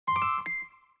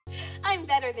I'm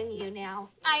better than you now.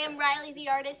 I am Riley the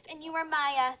artist, and you are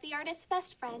Maya, the artist's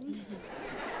best friend.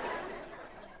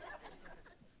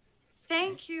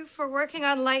 Thank you for working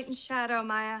on light and shadow,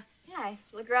 Maya. Yeah, I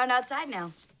look around outside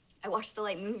now. I watch the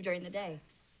light move during the day.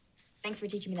 Thanks for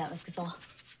teaching me that, Miss Gasol.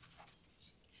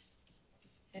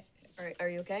 Are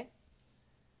you okay?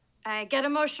 I get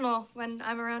emotional when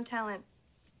I'm around talent.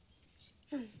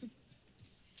 And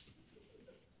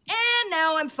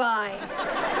now I'm fine.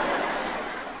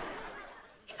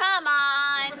 Come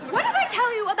on. What did I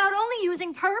tell you about only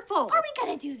using purple? Are we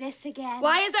gonna do this again?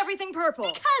 Why is everything purple?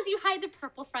 Because you hide the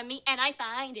purple from me, and I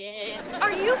find it.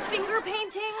 Are you finger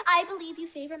painting? I believe you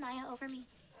favor Maya over me.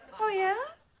 Oh, yeah?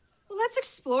 Well, let's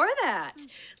explore that.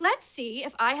 Let's see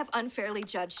if I have unfairly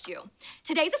judged you.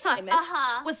 Today's assignment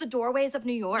was the doorways of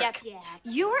New York. Yep.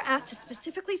 You were asked to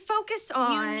specifically focus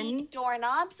on... Unique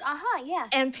doorknobs? Yeah.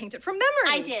 And paint it from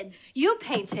memory. I did. You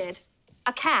painted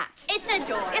a cat. It's a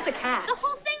door. It's a cat. The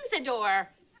whole thing's a door.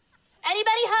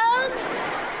 Anybody home?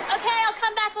 Okay, I'll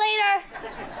come back later.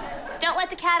 Don't let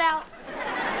the cat out.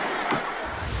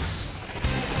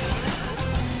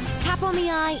 Tap on the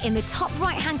eye in the top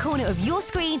right-hand corner of your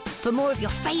screen for more of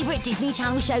your favorite Disney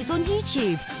Channel shows on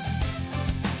YouTube.